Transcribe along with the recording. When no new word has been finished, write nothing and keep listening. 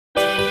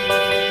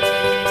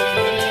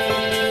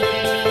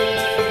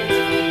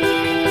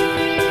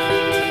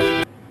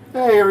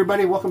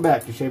everybody, welcome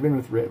back to Shaving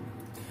with Rib.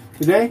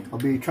 Today I'll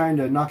be trying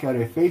to knock out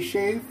a face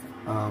shave.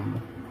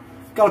 Got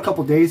a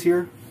couple days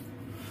here,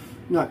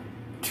 not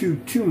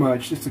too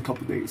much, just a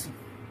couple days.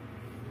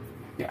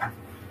 Yeah.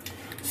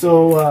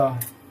 So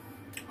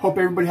hope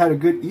everybody had a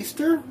good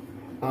Easter.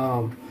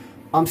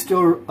 I'm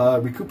still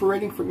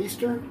recuperating from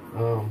Easter.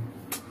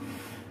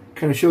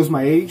 Kind of shows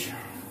my age,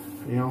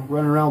 you know,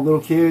 running around with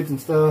little kids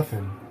and stuff,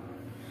 and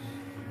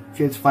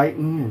kids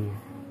fighting and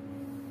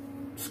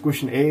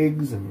squishing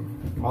eggs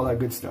and all that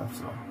good stuff.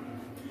 So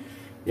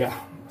yeah,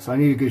 so I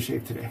need a good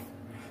shave today.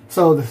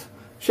 So the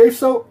shave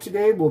soap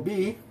today will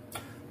be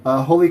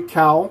Holy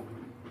Cow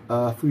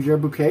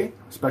Fougére Bouquet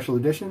Special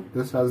Edition.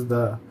 This has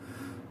the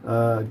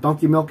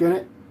donkey milk in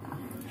it,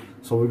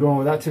 so we're going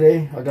with that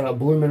today. I got a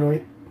bloomin' over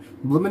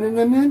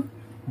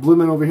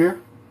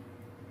here.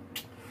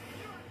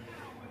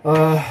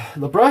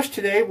 The brush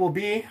today will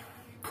be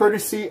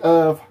courtesy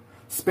of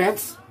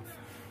Spencer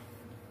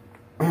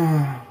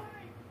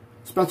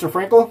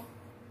Frankel.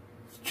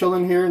 It's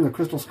chilling here in the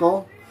Crystal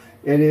Skull.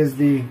 It is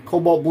the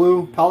Cobalt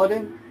Blue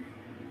Paladin.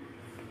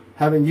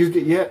 Haven't used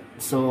it yet,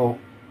 so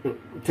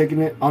taking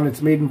it on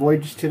its maiden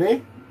voyage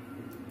today.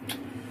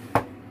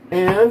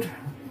 And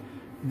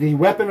the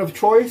weapon of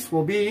choice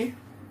will be,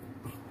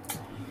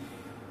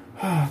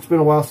 it's been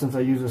a while since I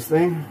used this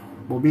thing,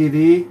 will be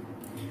the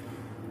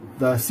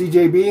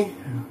CJB,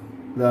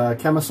 the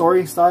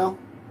Camisori style,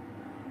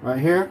 right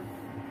here.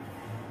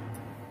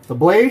 The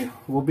blade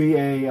will be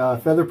a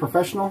Feather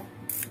Professional,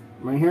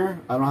 right here.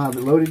 I don't have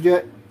it loaded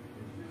yet.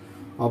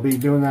 I'll be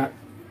doing that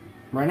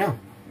right now.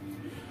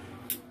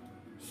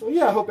 So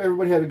yeah, I hope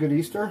everybody had a good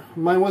Easter.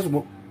 Mine was,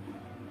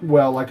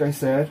 well, like I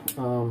said,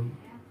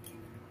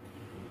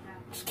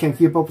 just can't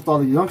keep up with all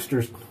the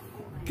youngsters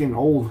getting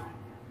old.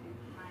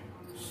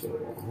 So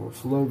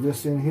let's load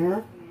this in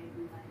here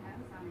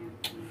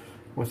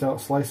without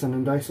slicing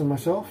and dicing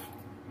myself.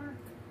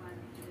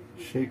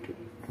 Shake it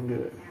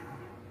good.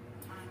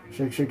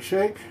 Shake, shake,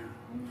 shake.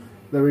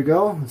 There we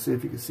go. Let's see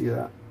if you can see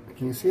that.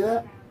 Can you see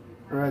that?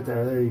 Right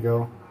there. There you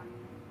go.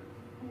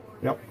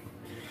 Yep.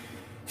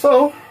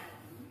 So,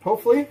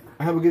 hopefully,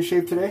 I have a good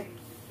shave today.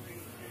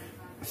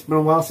 It's been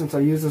a while since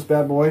I used this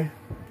bad boy.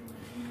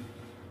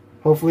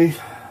 Hopefully,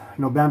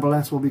 no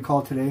ambulance will be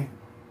called today.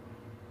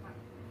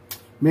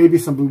 Maybe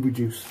some boo-boo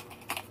juice.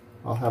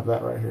 I'll have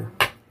that right here.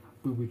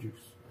 Boo-boo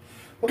juice.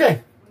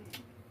 Okay.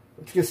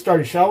 Let's get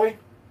started, shall we?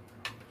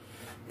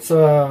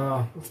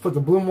 Let's put the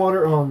bloom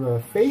water on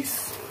the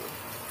face.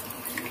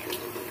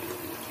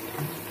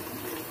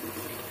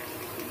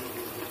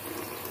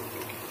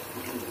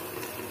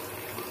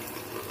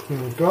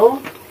 Here we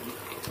go.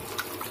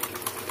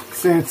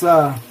 Since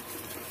I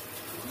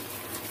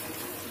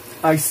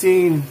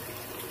seen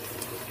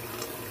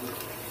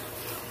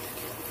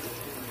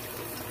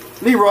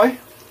Leroy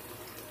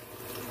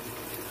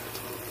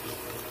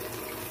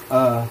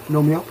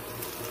Nomeo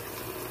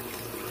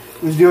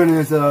was doing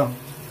his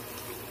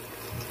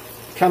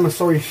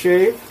Camisori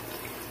shave.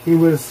 He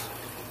was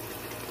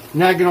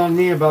nagging on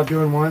me about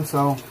doing one,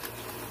 so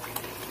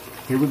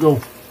here we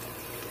go.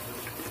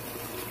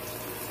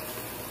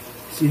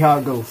 See how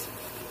it goes.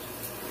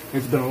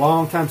 It's been a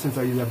long time since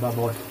I used that bad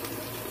boy.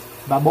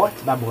 Bad boy?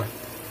 Bad boy.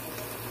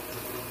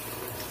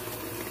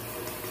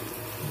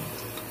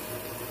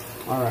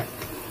 Alright.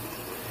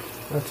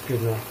 That's good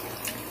enough.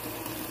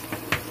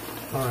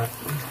 Alright.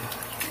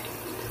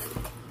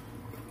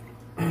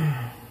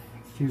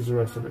 Let's use the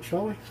rest of it,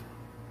 shall we?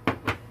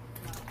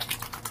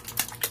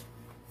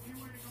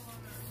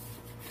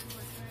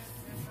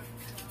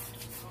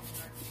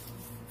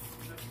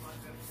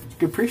 It's a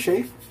good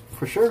pre-shave,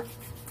 for sure.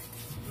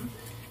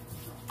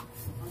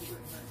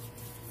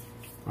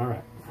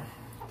 Alright.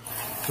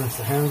 Rinse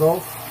the hands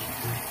off.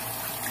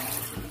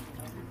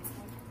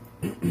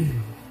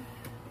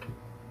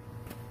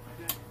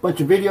 Bunch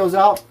of videos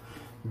out.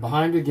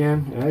 Behind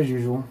again, as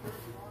usual.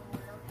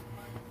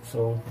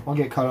 So, I'll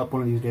get caught up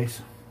one of these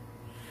days.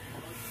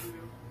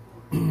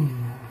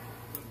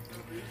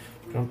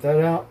 Dump that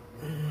out.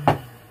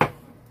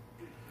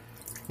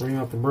 Bring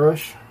out the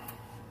brush.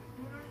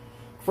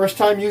 First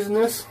time using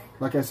this,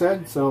 like I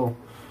said, so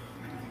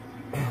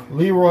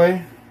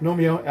Leroy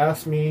Nomeo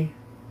asked me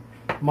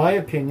my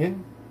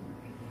opinion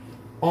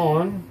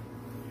on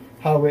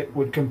how it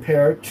would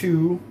compare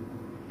to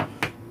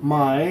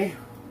my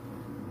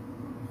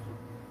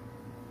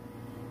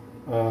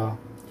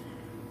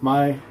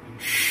my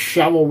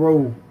shallow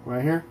roll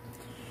right here.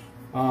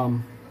 I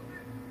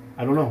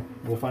don't know.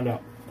 We'll find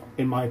out,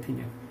 in my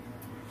opinion.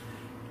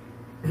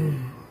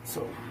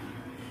 So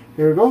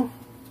here we go.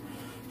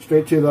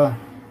 Straight to the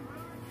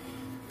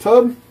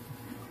tub.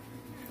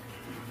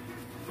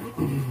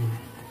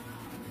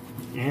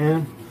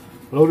 And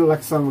load it like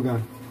a son of a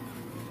gun.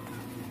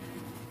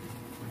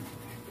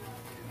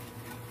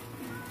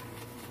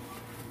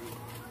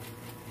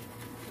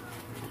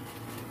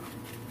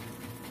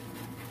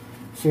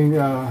 Seeing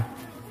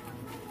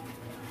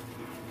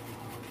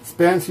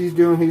Spence, he's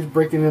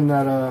breaking in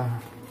that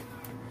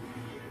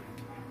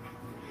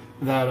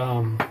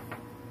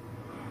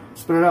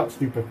spit it out,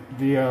 stupid.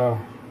 The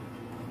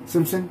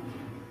Simpson.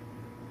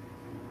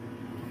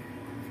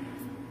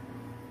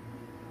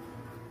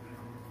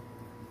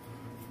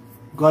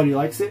 Glad he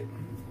likes it.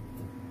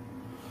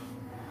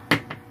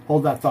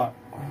 Hold that thought.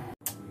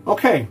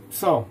 Okay,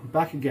 so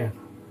back again.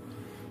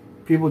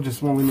 People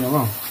just won't leave me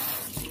alone.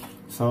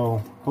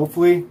 So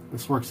hopefully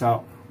this works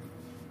out.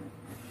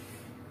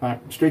 Alright,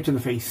 straight to the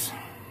face.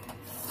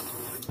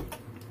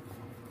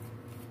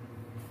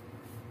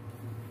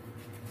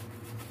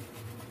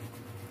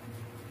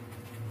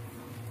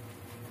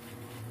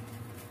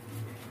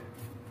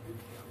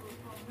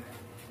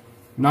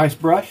 Nice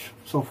brush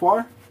so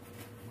far.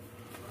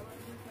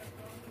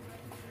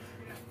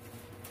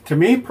 To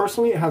me,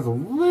 personally, it has a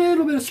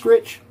little bit of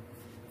scritch.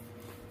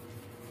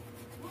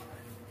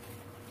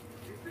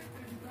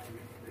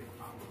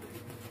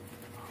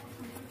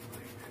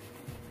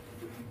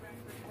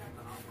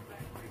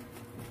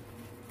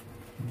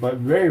 But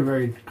very,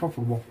 very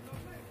comfortable.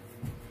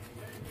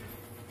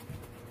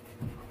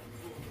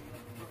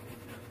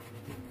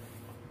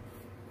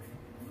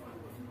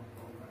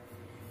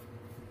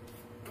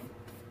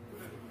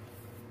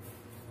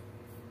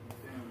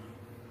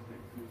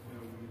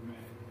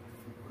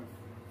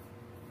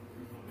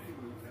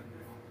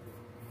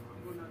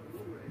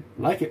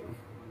 Like it.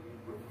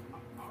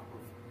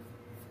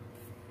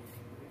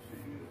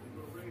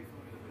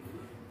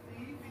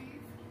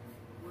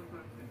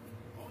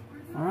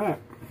 All right,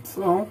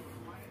 so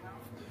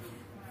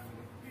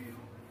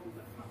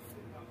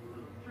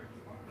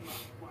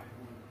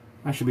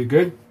that should be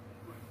good.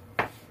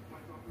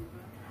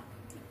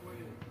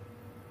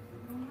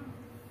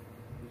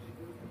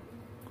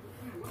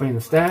 Clean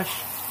the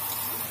stash.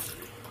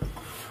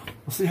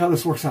 We'll see how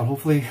this works out.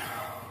 Hopefully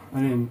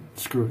I didn't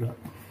screw it up.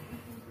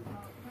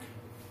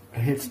 I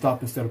hit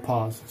stop instead of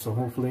pause, so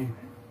hopefully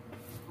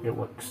it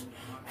works.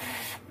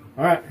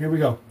 All right, here we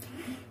go.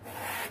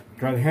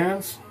 Dry the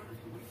hands.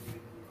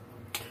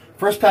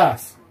 First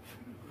pass.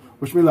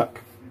 Wish me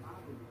luck.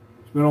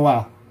 It's been a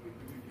while.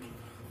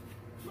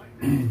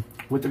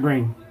 With the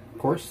grain, of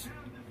course.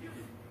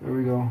 There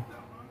we go.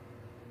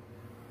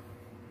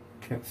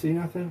 Can't see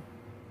nothing.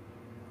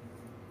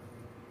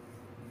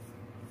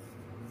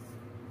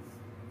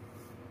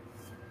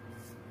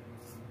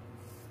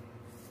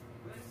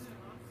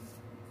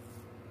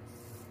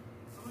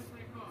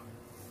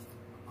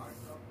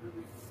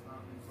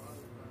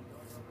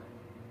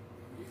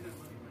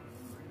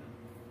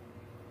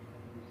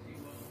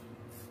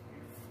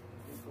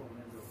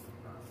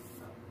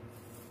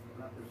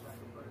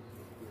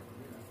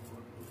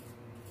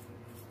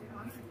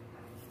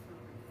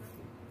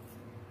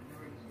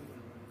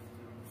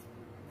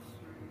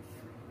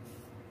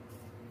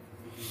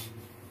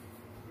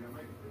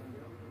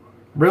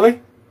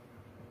 Really?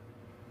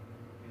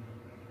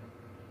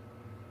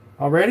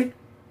 Already?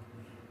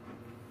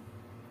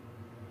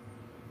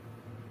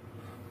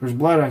 There's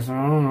blood. I said,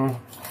 I don't know.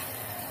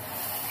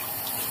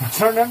 It's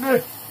not that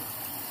good.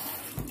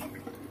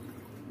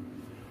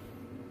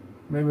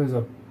 Maybe it's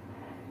a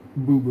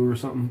boo-boo or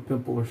something,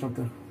 pimple or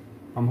something.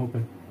 I'm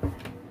hoping.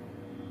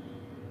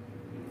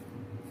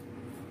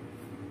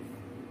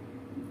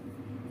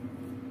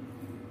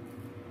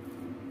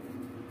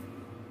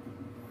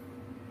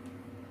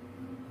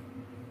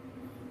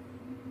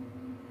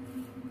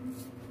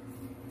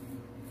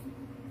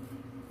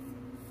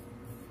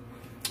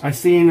 I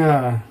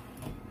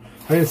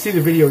didn't see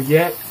the video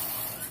yet,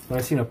 but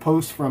I seen a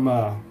post from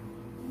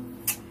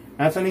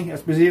Anthony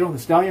Esposito, the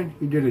stallion.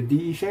 He did a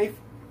DE shave.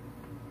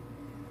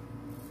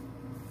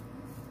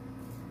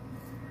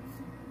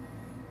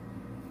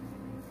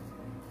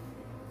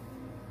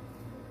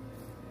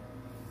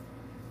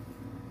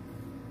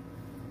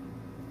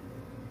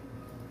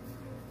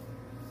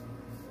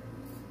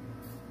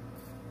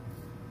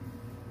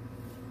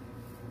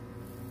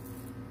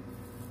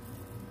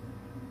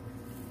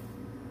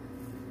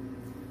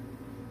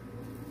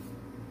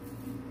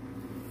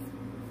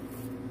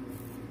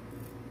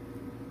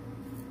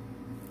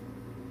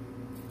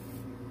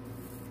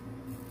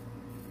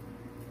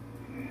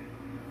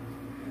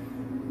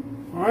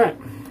 Alright,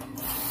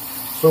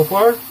 so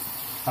far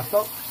I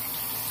felt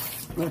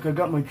like I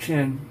got my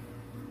chin,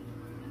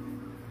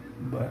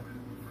 but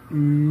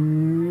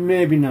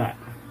maybe not.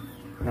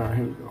 Alright,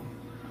 here we go.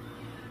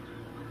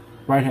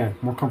 Right hand,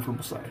 more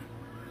comfortable side.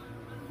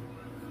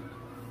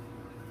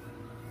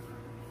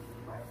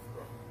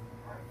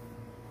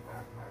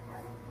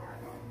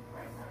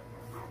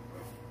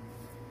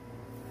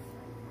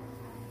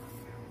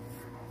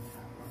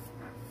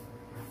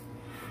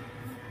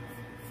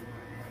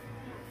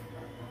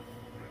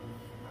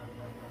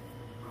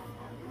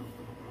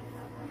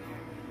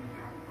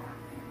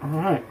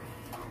 Alright.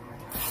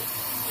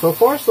 So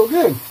far, so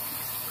good.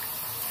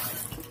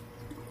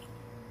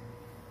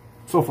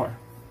 So far.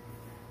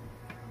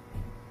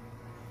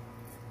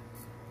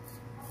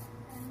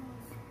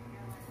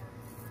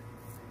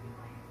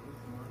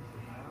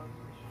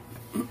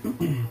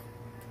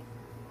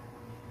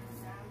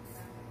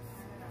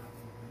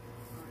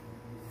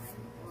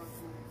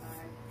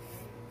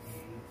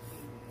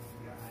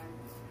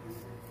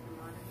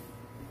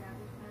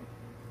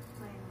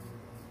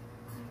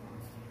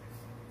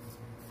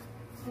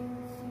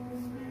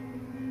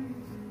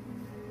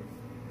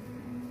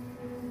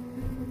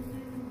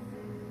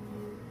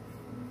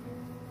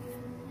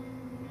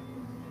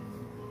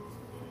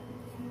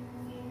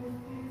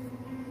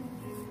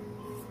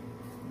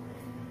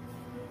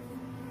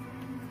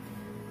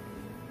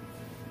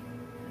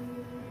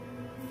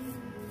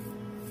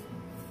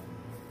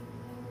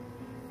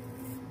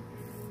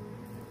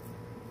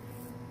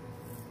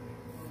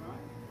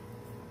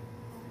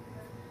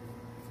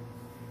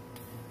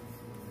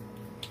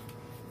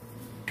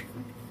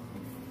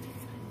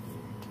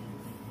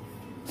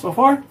 So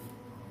far?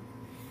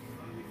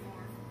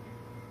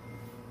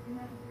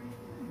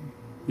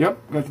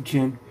 Yep, got the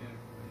chin.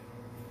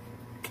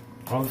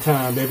 All the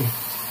time, baby.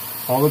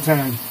 All the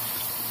time.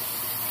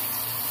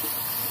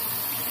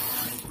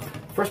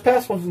 First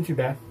pass wasn't too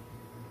bad.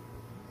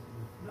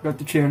 Got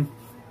the chin.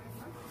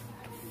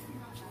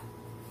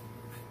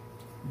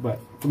 But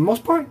for the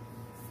most part,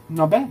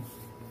 not bad.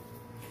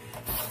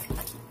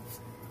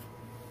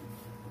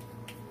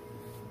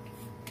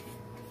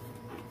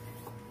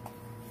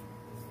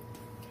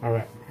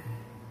 Alright.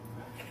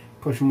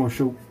 Put some more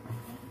soap.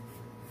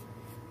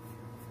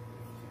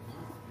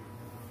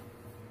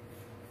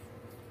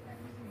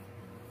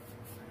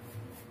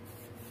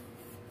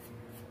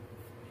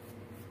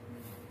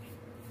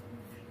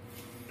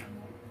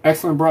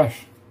 Excellent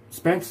brush.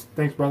 Spence,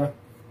 thanks, brother.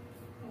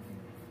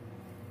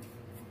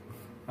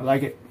 I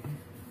like it.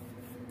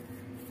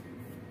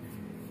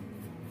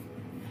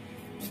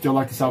 Still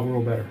like the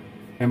Salvador better,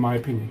 in my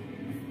opinion.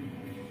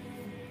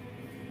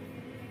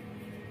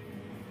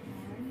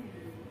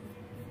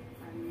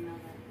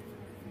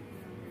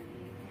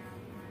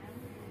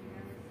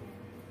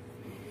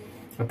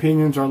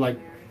 Opinions are like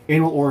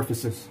anal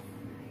orifices.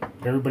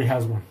 Everybody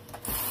has one.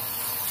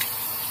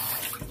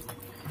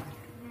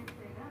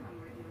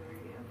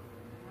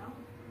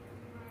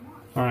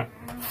 Alright.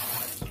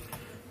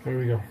 Here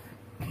we go.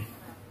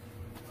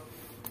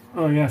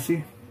 Oh yeah,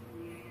 see?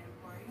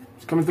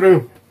 It's coming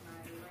through.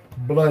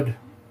 Blood.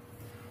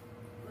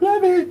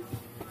 Love it!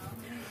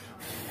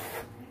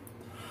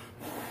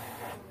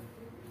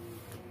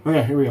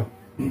 Okay, here we go.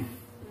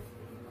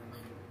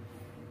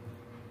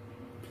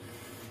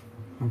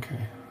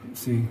 Okay, let's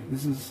see.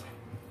 This is...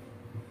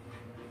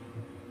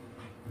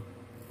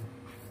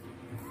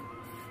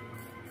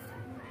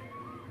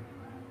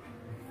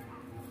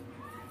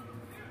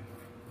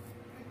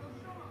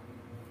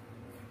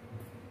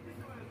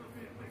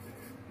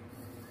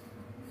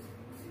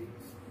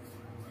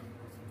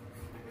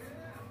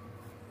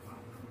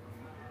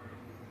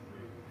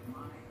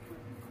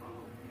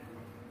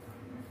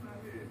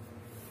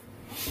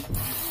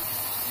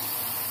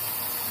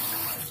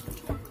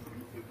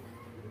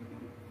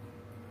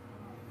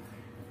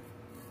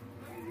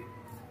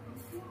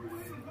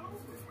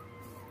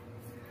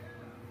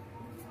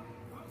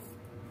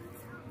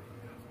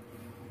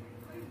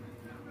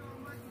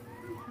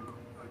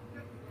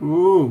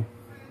 Ooh.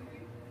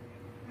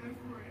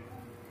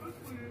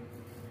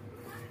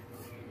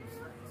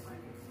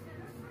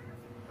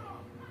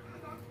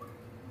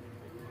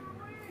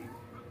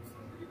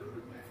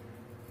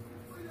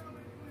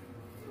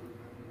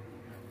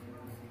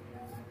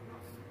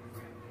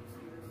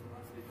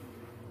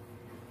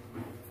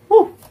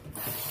 Woo.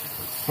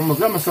 Almost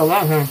got myself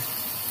out, huh?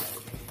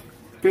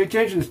 Pay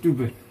attention,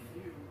 stupid.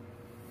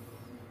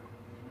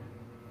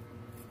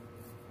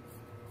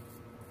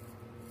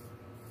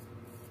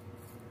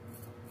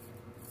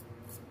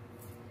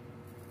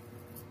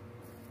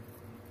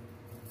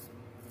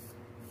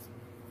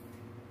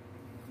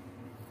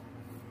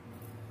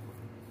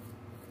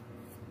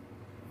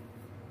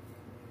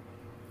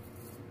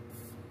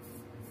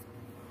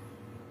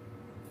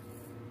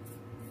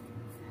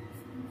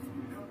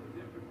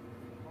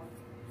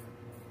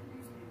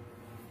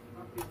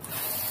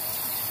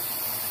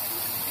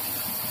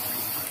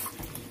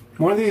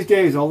 One of these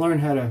days, I'll learn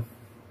how to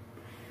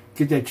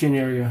get that chin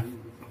area.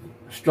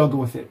 Struggle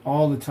with it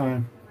all the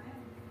time.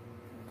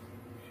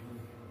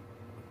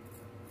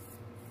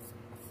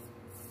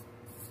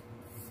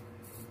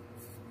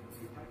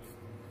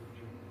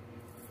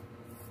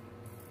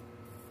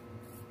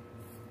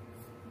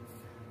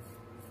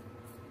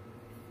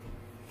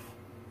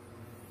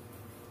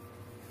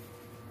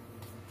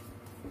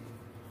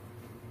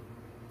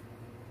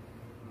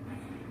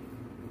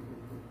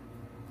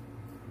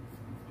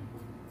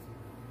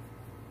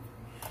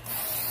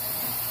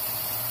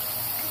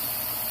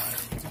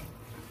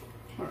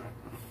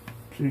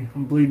 See,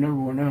 I'm bleeding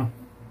everywhere now.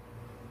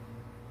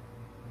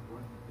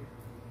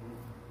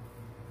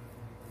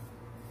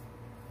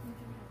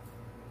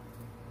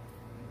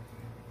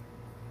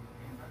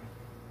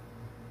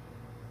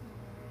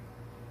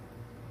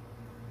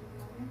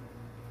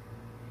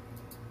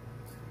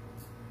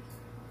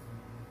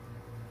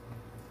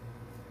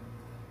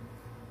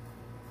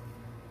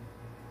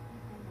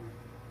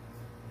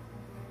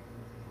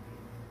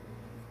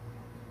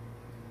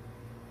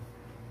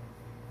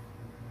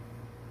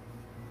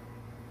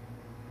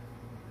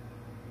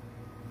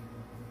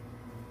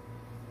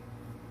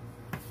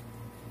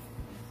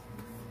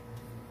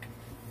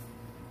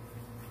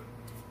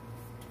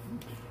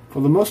 For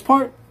the most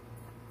part,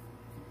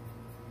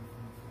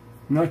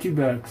 not too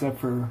bad, except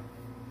for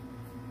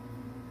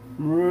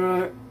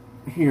right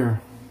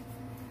here.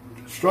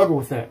 Struggle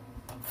with that.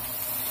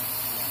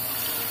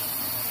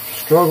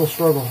 Struggle.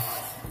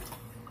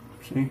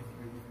 See?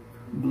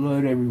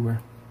 Blood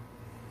everywhere.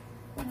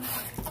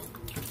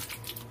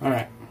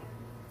 Alright.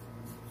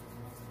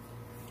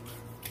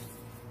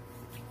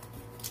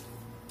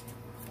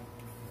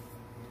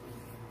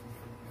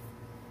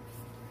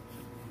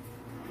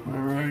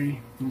 Alrighty,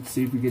 let's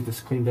see if we get this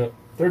cleaned up.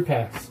 Third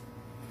pass.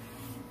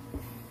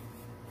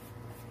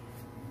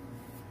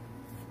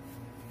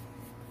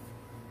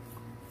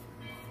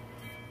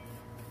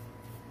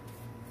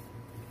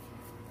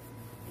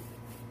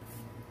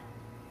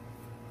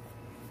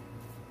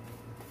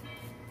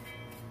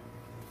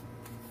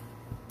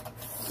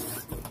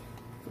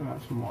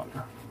 Add some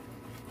water.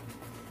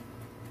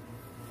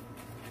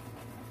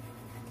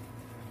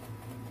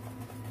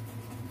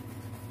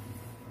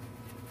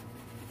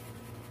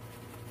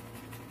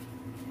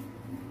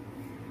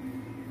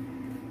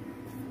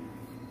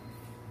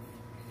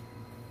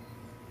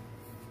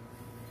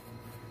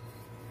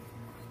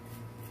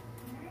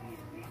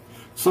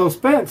 So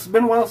Spence, it's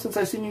been a while since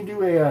I seen you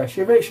do a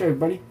shave,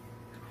 buddy.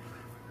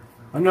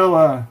 I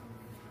know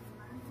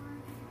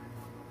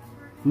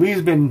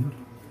Lee's been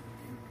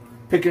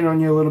picking on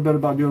you a little bit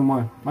about doing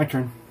one. My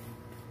turn.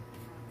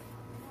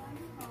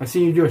 I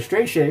seen you do a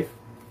straight shave.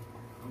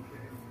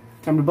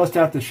 Time to bust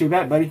out the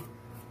shavette, buddy.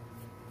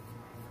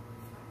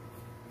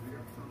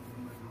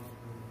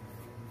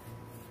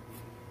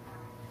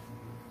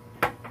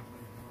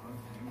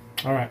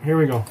 Alright, here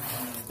we go.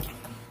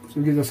 So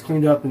we get this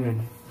cleaned up and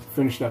then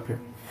finished up here.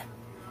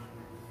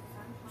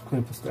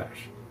 Clean up the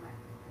stash.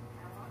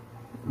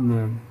 And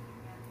then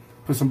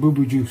put some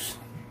boo-boo juice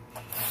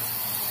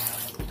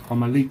on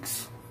my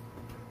leeks.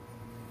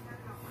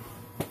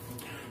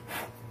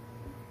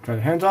 Try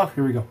the hands off.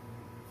 Here we go.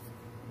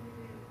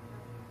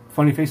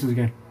 Funny faces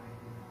again.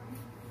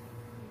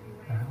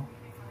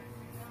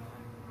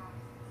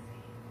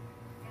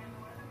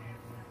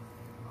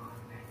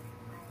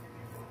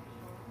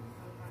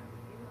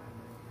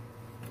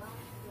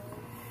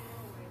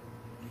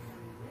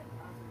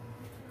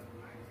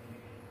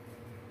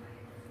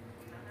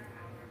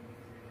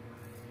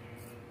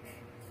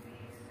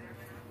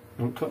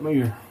 Don't cut my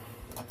ear.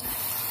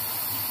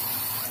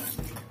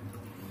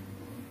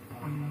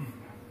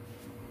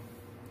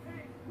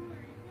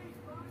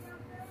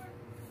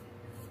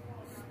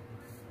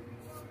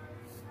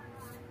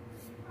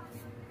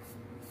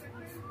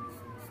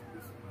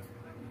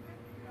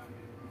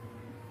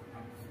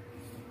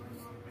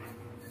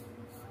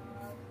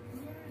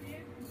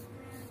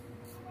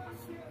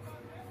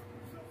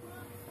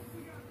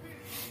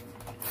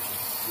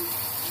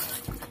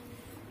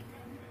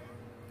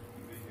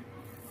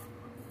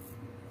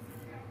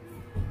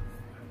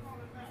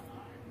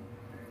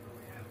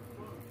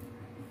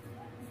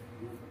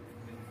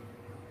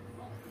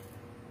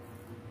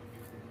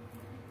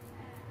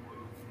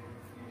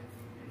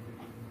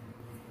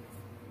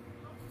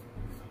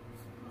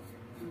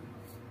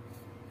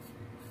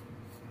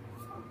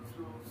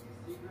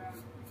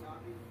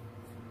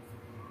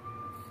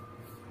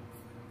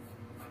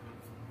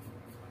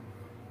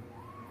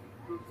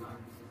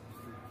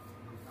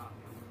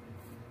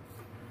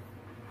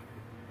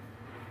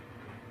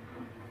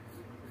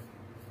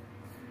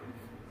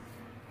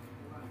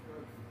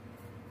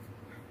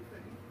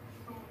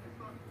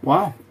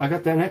 Wow, I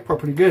got that neck part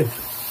pretty good.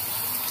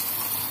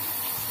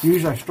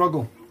 Usually I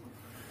struggle,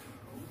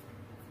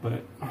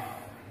 but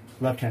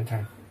left hand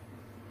time.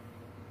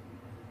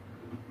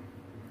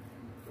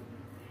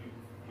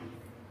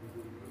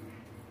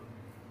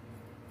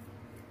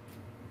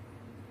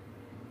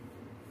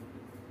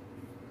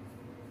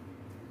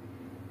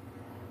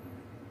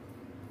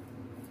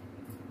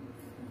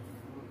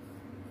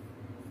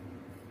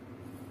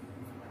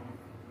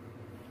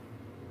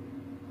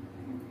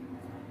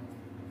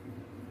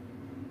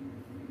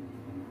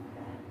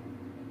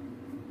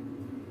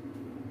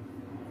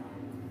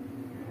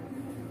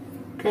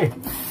 Okay,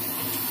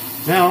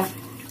 now,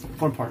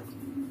 one part.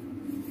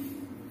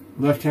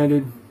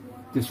 Left-handed,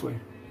 this way.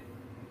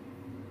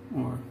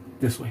 Or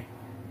this way.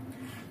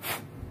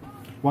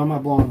 Why am I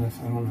blowing this?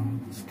 I don't know.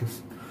 It's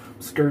just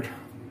scared.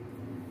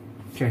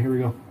 Okay, here we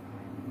go.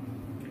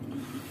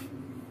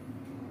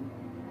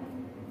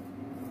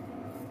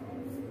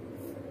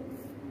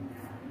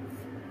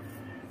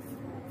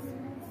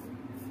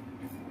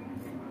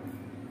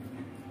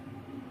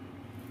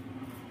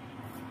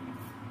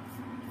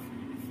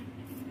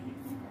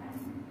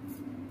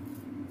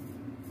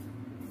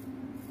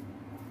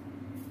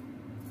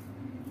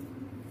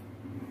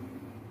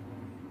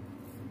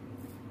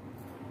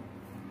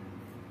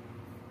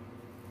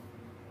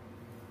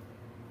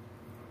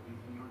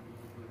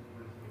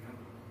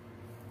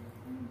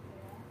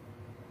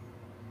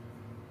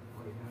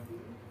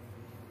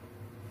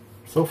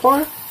 So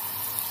far,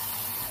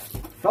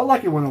 felt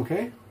like it went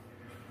okay.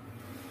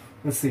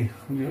 Let's see.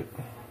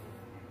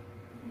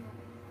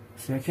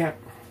 See, I can't.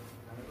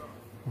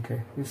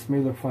 Okay, this may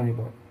look funny,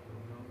 but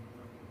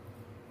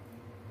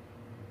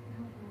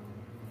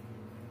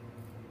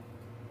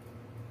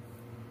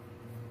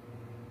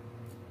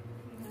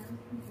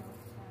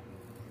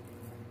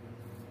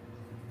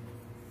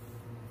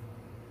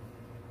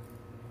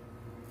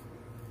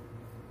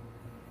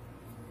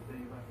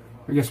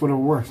I guess whatever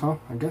works, huh?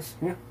 I guess,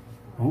 yeah.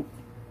 Oh.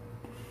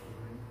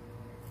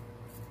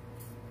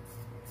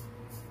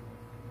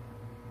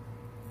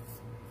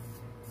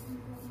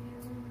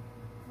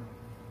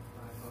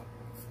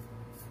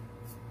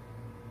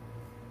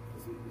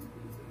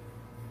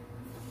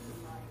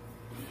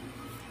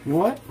 You know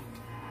what?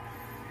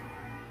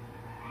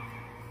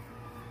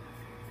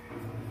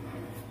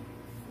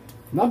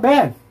 Not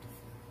bad.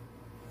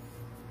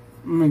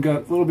 We got a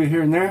little bit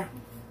here and there.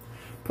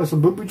 Put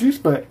some boo-boo juice,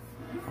 but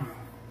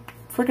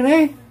freaking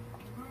A.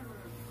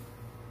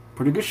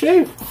 Pretty good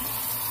shave.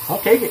 I'll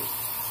take it.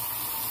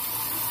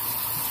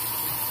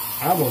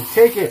 I will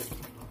take it.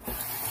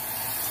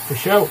 For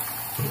sure.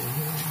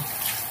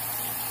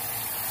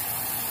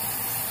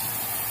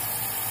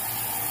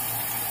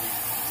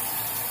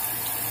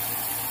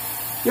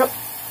 Yep.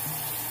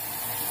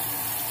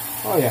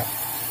 Oh yeah.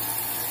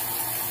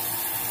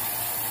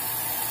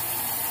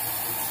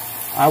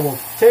 I will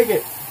take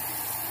it.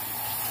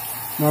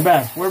 Not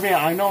bad. Where are we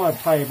at? I know I'd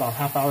probably about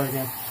half hour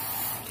again.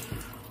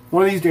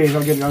 One of these days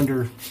I'll get it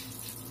under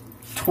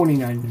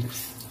 29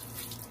 minutes.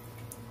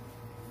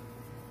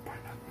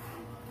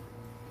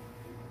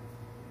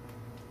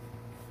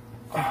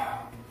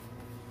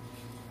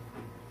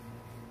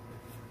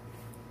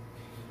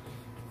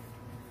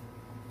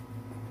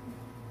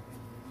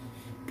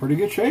 Pretty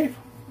good shave.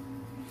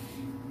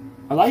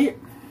 I like it.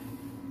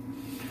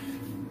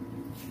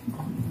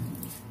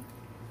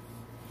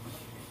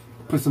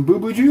 Put some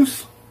boo-boo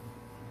juice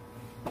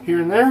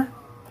here and there.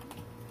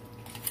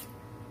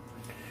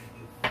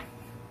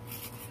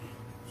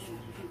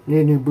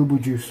 Need new boo-boo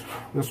juice.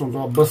 This one's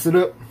all busted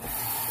up.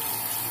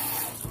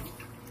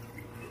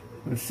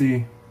 Let's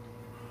see.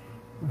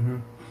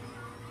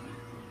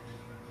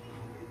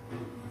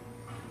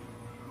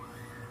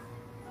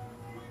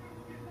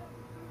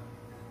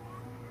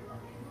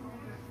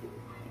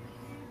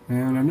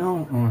 And I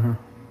know,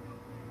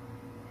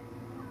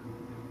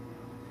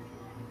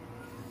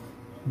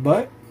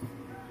 but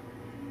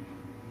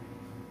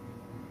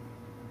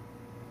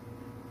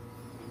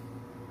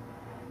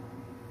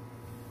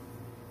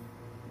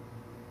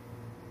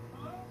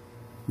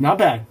not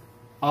bad.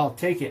 I'll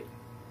take it.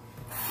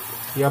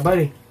 Yeah,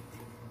 buddy.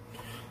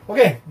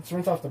 Okay, let's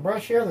rinse off the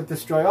brush here. Let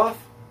this dry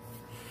off.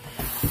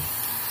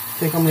 I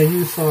think I'm going to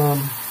use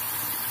some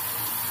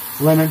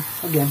lemon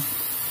again.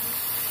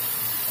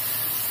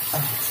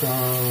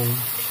 Some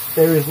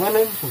Fougére's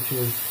lemon, which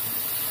is,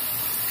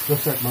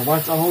 looks like my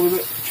wife's on hold of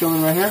it,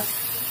 chilling right here.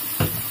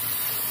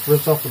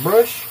 Rinse off the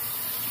brush.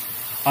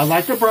 I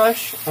like the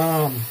brush.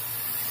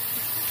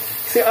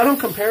 See, I don't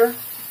compare,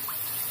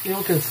 you know,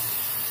 because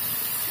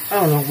I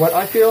don't know what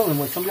I feel and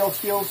what somebody else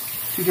feels.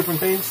 Two different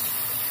things.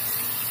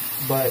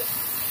 But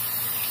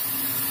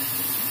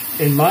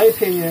in my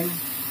opinion,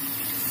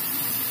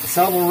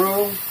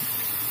 Salvaro is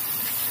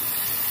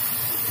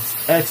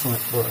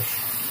excellent brush.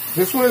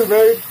 This one is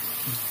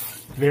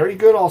very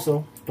good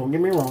also. Don't get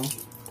me wrong.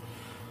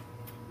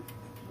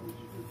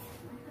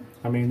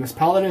 I mean, this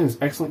Paladin is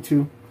excellent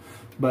too.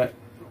 But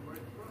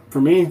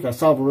for me, that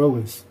Salvaro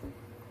is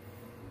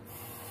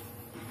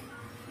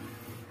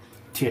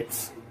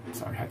tits.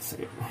 Sorry, I had to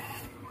say it.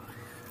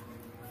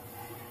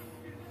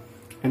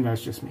 And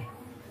that's just me.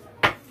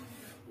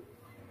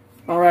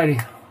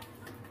 Alrighty.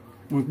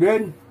 We're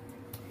good.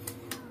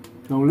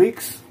 No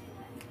leaks.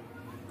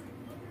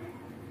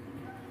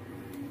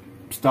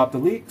 Stop the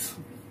leaks.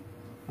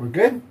 We're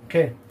good.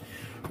 Okay.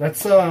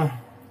 That's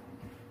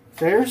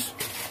Fougére's.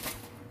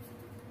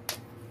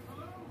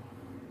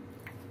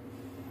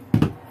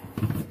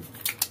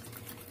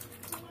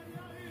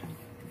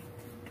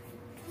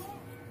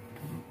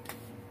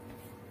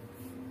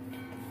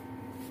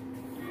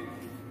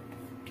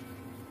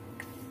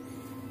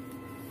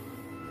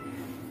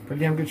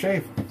 Pretty damn good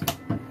shave.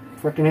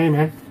 Frickin' A,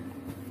 man.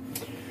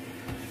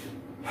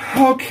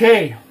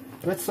 Okay,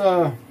 let's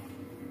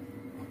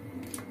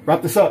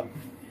wrap this up.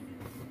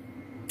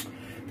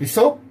 The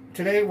soap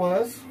today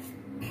was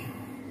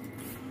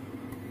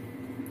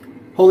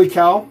Holy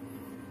Cow,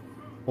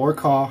 or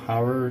Caw,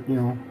 however, you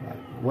know,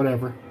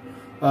 whatever.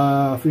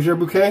 Fougére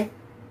Bouquet,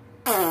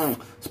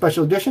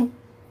 special edition.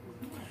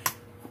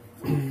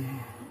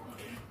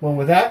 One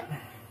with that.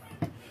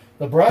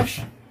 The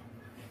brush,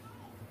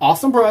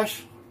 awesome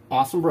brush.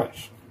 Awesome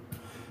brush.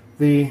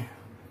 The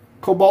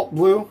Cobalt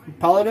Blue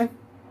Paladin.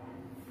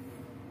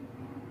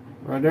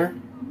 Right there.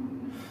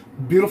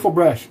 Beautiful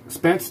brush.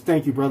 Spence,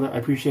 thank you, brother. I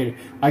appreciate it.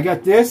 I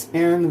got this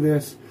and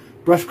this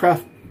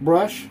Brushcraft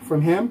brush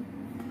from him.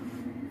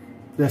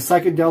 The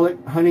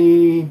psychedelic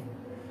honey,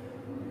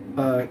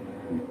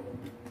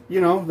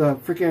 you know, the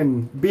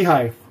freaking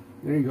beehive.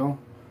 There you go.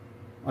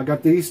 I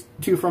got these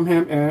two from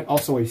him and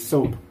also a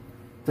soap.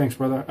 Thanks,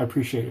 brother. I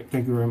appreciate it.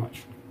 Thank you very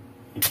much.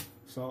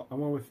 So I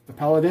went with the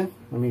Paladin.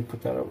 Let me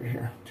put that over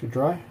here to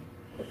dry.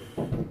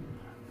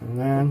 And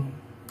then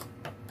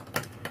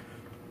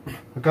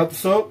I got the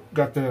soap,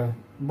 got the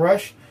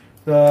brush.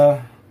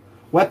 The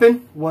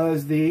weapon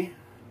was the,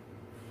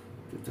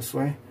 this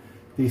way,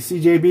 the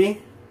CJB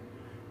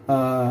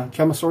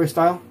Camisori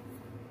style.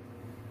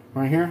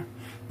 Right here.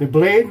 The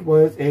blade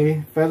was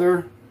a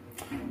feather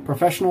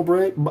professional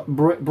braid.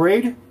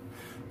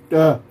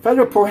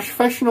 Feather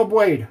professional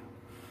blade.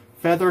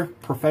 Feather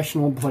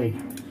professional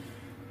blade.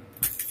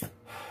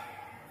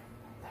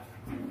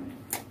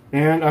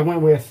 And I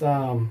went with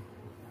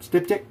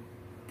Styptic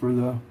for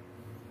the,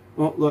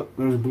 oh look,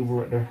 there's a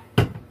boo-boo right there.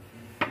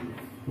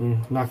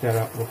 Knock that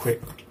out real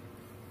quick.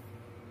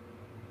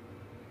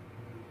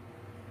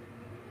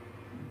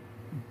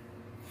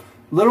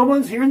 Little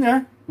ones here and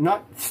there,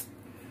 not,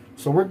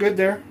 so we're good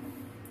there.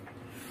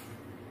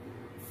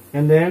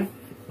 And then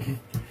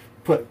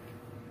put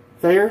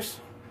Fougére's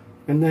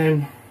And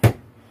then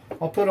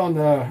I'll put on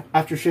the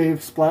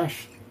aftershave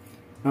splash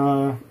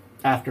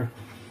after.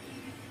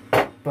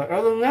 But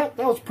other than that,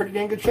 that was a pretty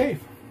dang good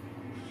shave.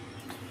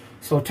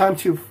 So time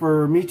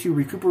for me to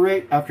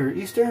recuperate after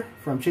Easter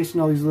from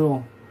chasing all these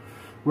little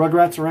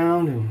rugrats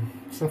around and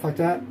stuff like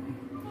that.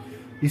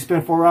 You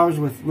spend 4 hours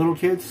with little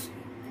kids,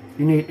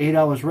 you need 8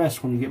 hours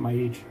rest when you get my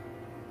age.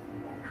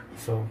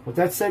 So with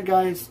that said,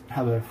 guys,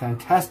 have a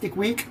fantastic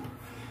week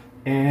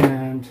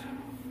and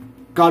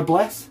God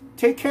bless.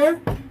 Take care,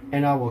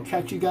 and I will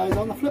catch you guys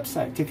on the flip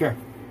side. Take care.